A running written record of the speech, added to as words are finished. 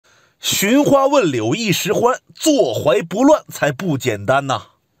寻花问柳一时欢，坐怀不乱才不简单呐。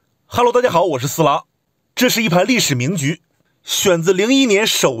Hello， 大家好，我是四郎。这是一盘历史名局，选自01年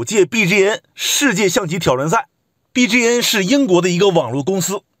首届 BGN 世界象棋挑战赛。BGN 是英国的一个网络公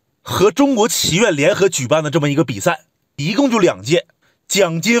司和中国棋院联合举办的这么一个比赛，一共就2届，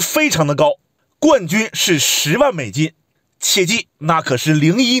奖金非常的高，冠军是10万美金。切记，那可是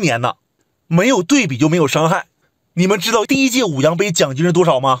01年呢，没有对比就没有伤害。你们知道第1届五羊杯奖金是多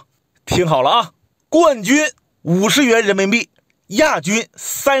少吗？听好了啊，冠军50元人民币，亚军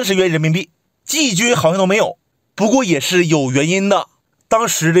30元人民币，季军好像都没有，不过也是有原因的。当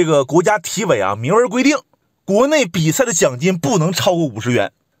时这个国家体委啊明文规定，国内比赛的奖金不能超过50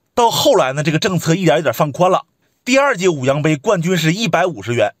元。到后来呢，这个政策一点一点放宽了。第2届五羊杯冠军是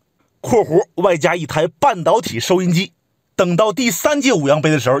150元（括弧外加一台半导体收音机）。等到第3届五羊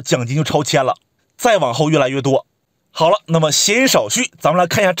杯的时候，奖金就超1000了，再往后越来越多。好了，那么闲言少叙，咱们来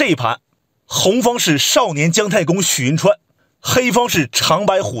看一下这一盘。红方是少年姜太公许银川，黑方是长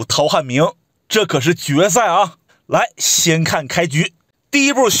白虎陶汉明，这可是决赛啊！来，先看开局。第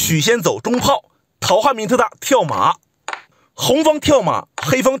一步，许先走中炮，陶汉明特大跳马，红方跳马，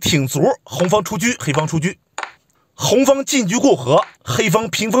黑方挺卒，红方出车，黑方出车，红方进车过河，黑方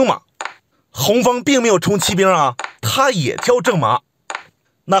平封马，红方并没有冲骑兵啊，他也跳正马，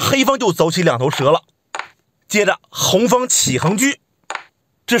那黑方就走起2头蛇了。接着红方起横车，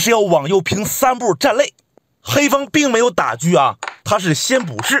这是要往右平3步站肋，黑方并没有打车啊，他是先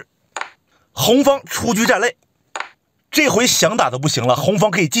补士，红方出车站肋，这回想打都不行了，红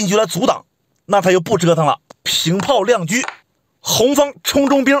方可以进车来阻挡，那他就不折腾了，平炮亮车，红方冲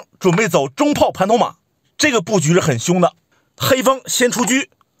中兵，准备走中炮盘头马，这个布局是很凶的，黑方先出车，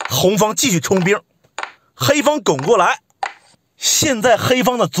红方继续冲兵，黑方拱过来，现在黑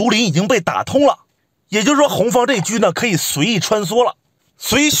方的卒林已经被打通了，也就是说红方这车呢可以随意穿梭了，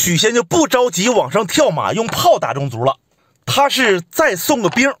所以许仙就不着急往上跳马用炮打中卒了，他是再送个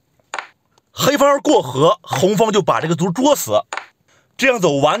兵，黑方要过河，红方就把这个卒捉死，这样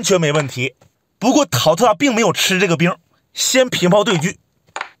走完全没问题。不过陶特大并没有吃这个兵，先平炮对车，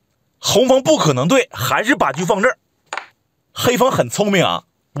红方不可能对，还是把车放这儿，黑方很聪明啊，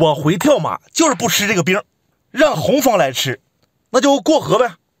往回跳马就是不吃这个兵，让红方来吃，那就过河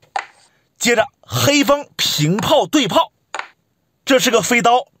呗。接着黑方平炮对炮，这是个飞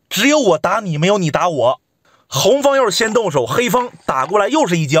刀，只有我打你，没有你打我。红方要是先动手，黑方打过来又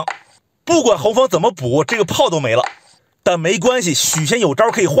是一将，不管红方怎么补，这个炮都没了。但没关系，许仙有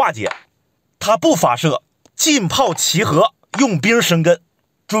招可以化解，他不发射，进炮齐合，用兵生根，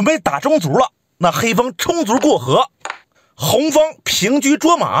准备打中卒了。那黑方冲卒过河，红方平车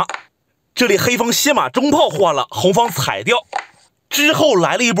捉马，这里黑方先把中炮换了，红方踩掉，之后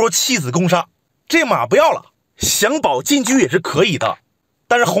来了一波弃子攻杀，这马不要了，想保进车也是可以的，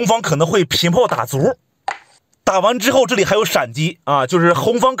但是红方可能会平炮打卒，打完之后这里还有闪击啊，就是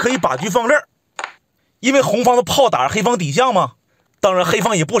红方可以把车放这儿，因为红方的炮打黑方底象嘛，当然黑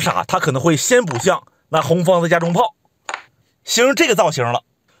方也不傻，他可能会先补象，那红方再加中炮，形成这个造型了。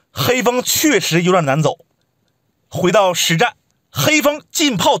黑方确实有点难走。回到实战，黑方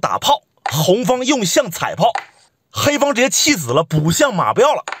进炮打炮，红方用象踩炮，黑方直接弃子了，补象马不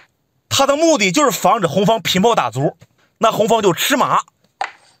要了，他的目的就是防止红方平炮打卒，那红方就吃马，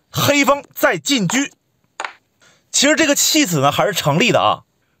黑方再进车。其实这个弃子呢还是成立的啊。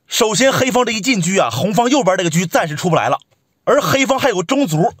首先黑方这一进车啊，红方右边这个车暂时出不来了，而黑方还有个中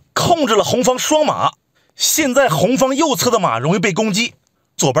卒控制了红方双马，现在红方右侧的马容易被攻击，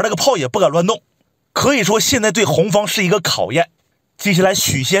左边这个炮也不敢乱动，可以说现在对红方是一个考验。接下来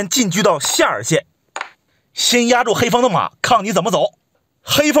许仙进车到下饵线，先压住黑方的马，看你怎么走。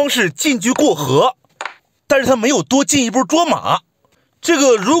黑方是进车过河，但是他没有多进一步捉马，这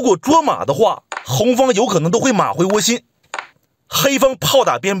个如果捉马的话，红方有可能都会马回窝心，黑方炮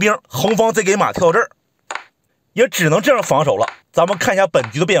打边兵，红方再给马跳这儿，也只能这样防守了。咱们看一下本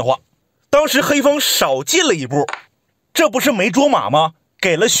局的变化，当时黑方少进了一步，这不是没捉马吗？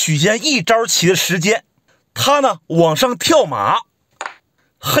给了许仙一招棋的时间，他呢往上跳马，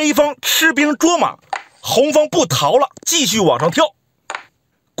黑方吃兵捉马，红方不逃了，继续往上跳。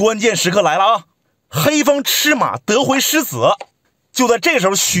关键时刻来了啊，黑方吃马得回失子，就在这时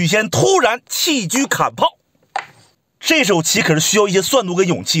候许仙突然弃车砍炮，这手棋可是需要一些算度跟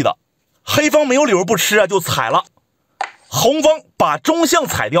勇气的。黑方没有理由不吃啊，就踩了，红方把中象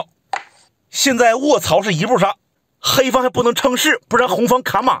踩掉，现在卧槽是一步杀，黑方还不能称势，不然红方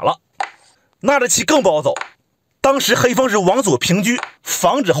砍马了，那这棋更不好走。当时黑方是往左平车，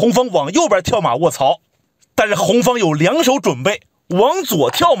防止红方往右边跳马卧槽，但是红方有2手准备，往左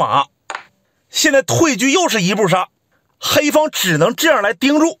跳马，现在退车又是一步杀，黑方只能这样来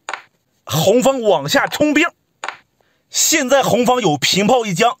盯住，红方往下冲兵。现在红方有平炮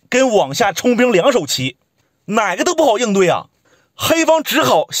一将跟往下冲兵两手棋，哪个都不好应对啊。黑方只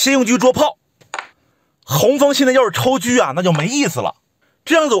好先用车捉炮。红方现在要是抽车啊，那就没意思了。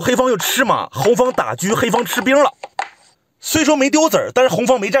这样走黑方就吃马，红方打车，黑方吃兵了。虽说没丢子儿，但是红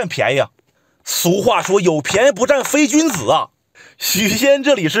方没占便宜啊。俗话说有便宜不占非君子啊。许仙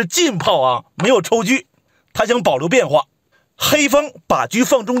这里是进炮啊，没有抽车，他想保留变化。黑方把车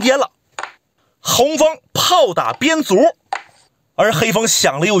放中间了，红方炮打边卒，而黑方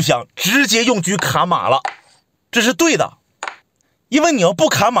想了又想，直接用车砍马了。这是对的，因为你要不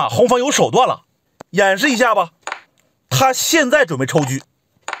砍马，红方有手段了。演示一下吧，他现在准备抽车，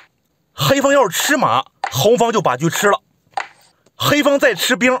黑方要是吃马，红方就把车吃了。黑方再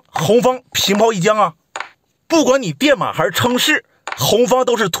吃兵，红方平炮一将啊。不管你垫马还是称势，红方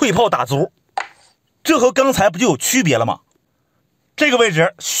都是退炮打卒，这和刚才不就有区别了吗？这个位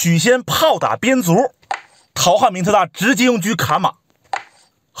置许仙炮打边卒，陶汉明特大直接用车砍马，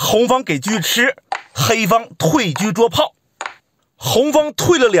红方给车吃，黑方退车捉炮，红方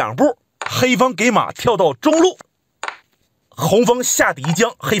退了2步，黑方给马跳到中路，红方下底一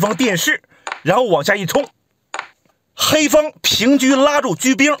将，黑方垫势，然后往下一冲，黑方平车拉住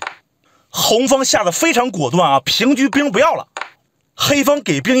车兵，红方下的非常果断啊，平车兵不要了，黑方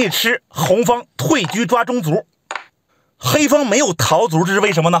给兵一吃，红方退车抓中卒，黑方没有逃卒，这是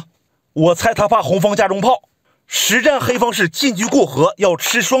为什么呢？我猜他怕红方加中炮。实战黑方是进车过河，要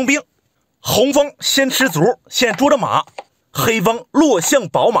吃双兵，红方先吃卒，先捉着马，黑方落象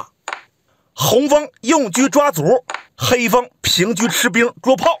保马，红方用车抓卒，黑方平车吃兵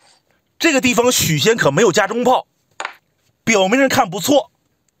捉炮。这个地方许仙可没有加中炮，表面上看不错，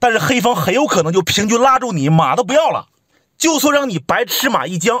但是黑方很有可能就平车拉住你，马都不要了，就算让你白吃马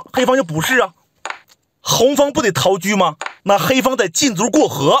一将，黑方就不是啊。红方不得逃车吗？那黑方得进卒过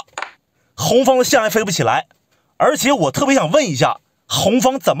河，红方的象还飞不起来。而且我特别想问一下，红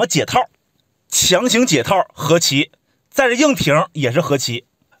方怎么解套？强行解套和棋，在这硬挺也是和棋。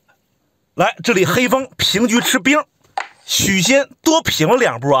来，这里黑方平车吃兵，许仙多平了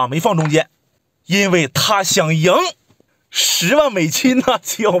2步啊，没放中间，因为他想赢10万美金呐，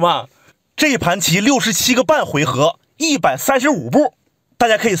棋友们。这盘棋67个半回合，135步，大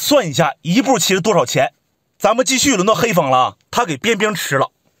家可以算一下一步棋是多少钱。咱们继续轮到黑方了啊，他给边兵吃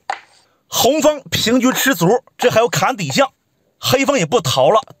了，红方平车吃卒，这还要砍底象，黑方也不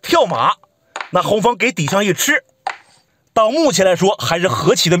逃了，跳马，那红方给底象一吃。到目前来说还是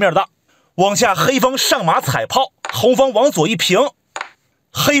和棋的面大。往下黑方上马踩炮，红方往左一平，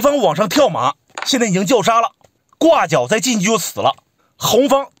黑方往上跳马，现在已经叫杀了，挂角再进去就死了。红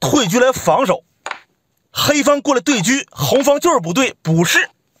方退车来防守，黑方过来对车，红方就是不对，补士，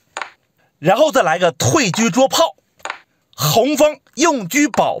然后再来个退车捉炮，红方用车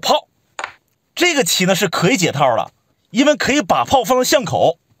保炮。这个棋呢是可以解套的，因为可以把炮放到巷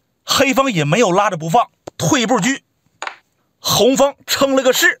口，黑方也没有拉着不放，退一步车，红方撑了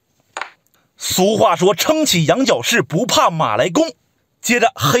个士。俗话说撑起羊角势，不怕马来攻。接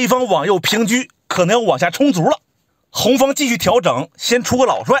着黑方往右平车，可能要往下冲卒了，红方继续调整，先出个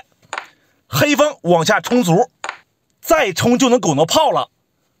老帅，黑方往下冲卒，再冲就能拱到炮了，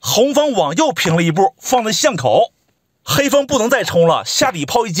红方往右平了一步，放在巷口，黑方不能再冲了，下底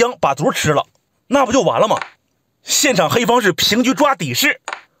炮一将把卒吃了，那不就完了吗？现场黑方是平车抓底士，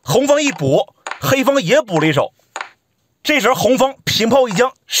红方一补，黑方也补了一手，这时候红方平炮一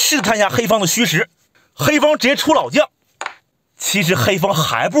将，试探一下黑方的虚实，黑方直接出老将。其实黑方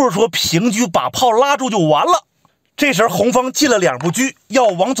还不是说平车把炮拉住就完了，这时候红方进了2步车，要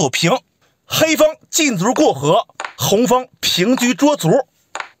往左平，黑方进卒过河，红方平车捉卒，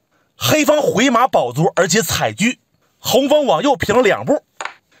黑方回马保卒，而且踩车，红方往右平了2步。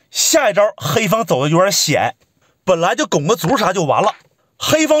下一招黑方走的有点险，本来就拱个卒啥就完了，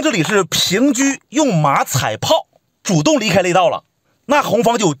黑方这里是平车用马踩炮，主动离开这道了，那红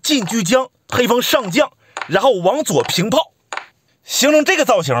方就进车将，黑方上将，然后往左平炮，形成这个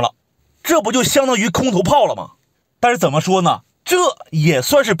造型了，这不就相当于空头炮了吗？但是怎么说呢，这也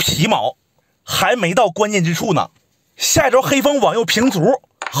算是皮毛，还没到关键之处呢。下一招黑方往右平卒，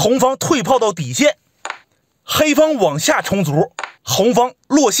红方退炮到底线，黑方往下冲卒，红方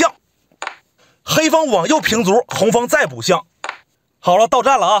落象，黑方往右平卒，红方再补象。好了，到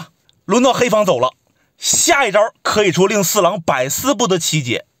站了啊，轮到黑方走了。下一招可以说令四郎百思不得其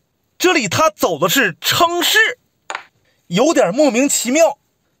解，这里他走的是称势，有点莫名其妙。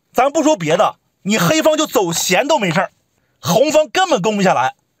咱不说别的，你黑方就走闲都没事，红方根本攻不下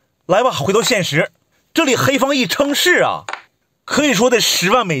来。来吧，回到现实，这里黑方一称势啊，可以说这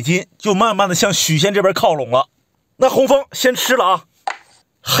10万美金就慢慢的向许仙这边靠拢了。那红方先吃了啊，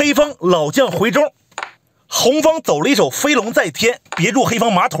黑方老将回中，红方走了一手飞龙在天，别住黑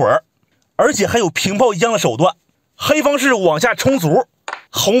方马腿儿，而且还有平炮一将的手段。黑方是往下冲卒，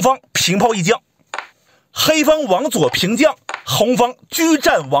红方平炮一将。黑方往左平将，红方车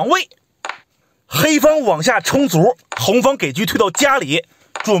站王位。黑方往下冲卒，红方给车推到家里，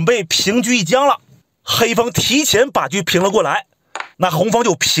准备平车一将了。黑方提前把车平了过来，那红方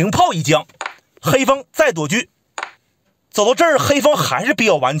就平炮一将。黑方再躲车，走到这儿，黑方还是比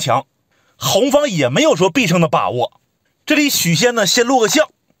较顽强，红方也没有说必胜的把握。这里许仙呢先落个象，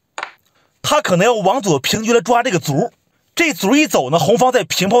他可能要往左平车来抓这个卒，这卒一走呢，红方再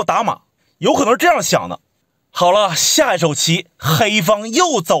平炮打马，有可能是这样想的。好了，下一手棋黑方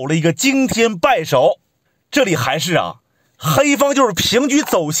又走了一个惊天败手，这里还是黑方就是平车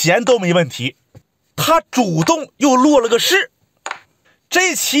走闲都没问题，他主动又落了个士。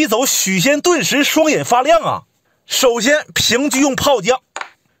这棋走许仙顿时双眼发亮啊！首先平车用炮将，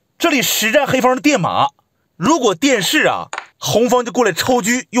这里实战黑方的电马，如果电士红方就过来抽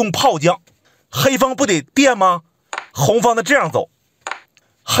车用炮将，黑方不得电吗？红方的这样走，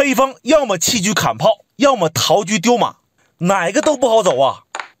黑方要么弃车砍炮，要么逃车丢马，哪个都不好走啊！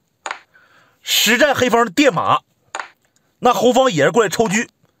实战黑方的电马，那红方也是过来抽车，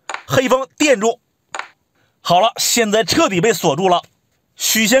黑方电住。好了，现在彻底被锁住了，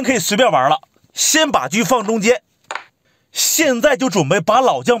许仙可以随便玩了，先把车放中间，现在就准备把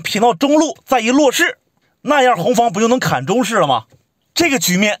老将平到中路，再一落士，那样红方不就能砍中士了吗？这个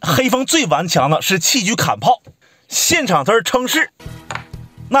局面黑方最顽强的是弃车砍炮，现场他是称士，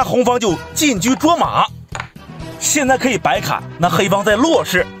那红方就进车捉马，现在可以白砍，那黑方再落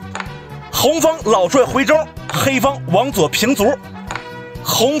士，红方老帅回中，黑方往左平卒，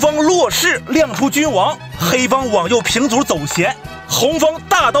红方落士亮出君王，黑方往右平卒走闲，红方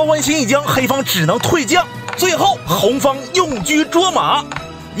大刀弯心一将，黑方只能退将，最后红方用车捉马，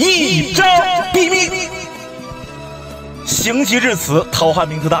一招毙命。行棋至此，陶汉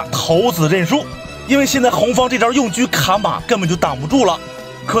明特大投子认输，因为现在红方这招用车砍马根本就挡不住了，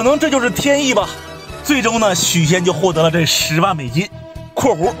可能这就是天意吧。最终呢，许仙就获得了这10万美金（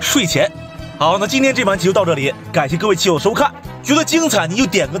括弧税前）。好，那今天这盘棋就到这里，感谢各位棋友收看，觉得精彩你就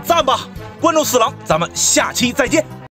点个赞吧，关注四郎，咱们下期再见。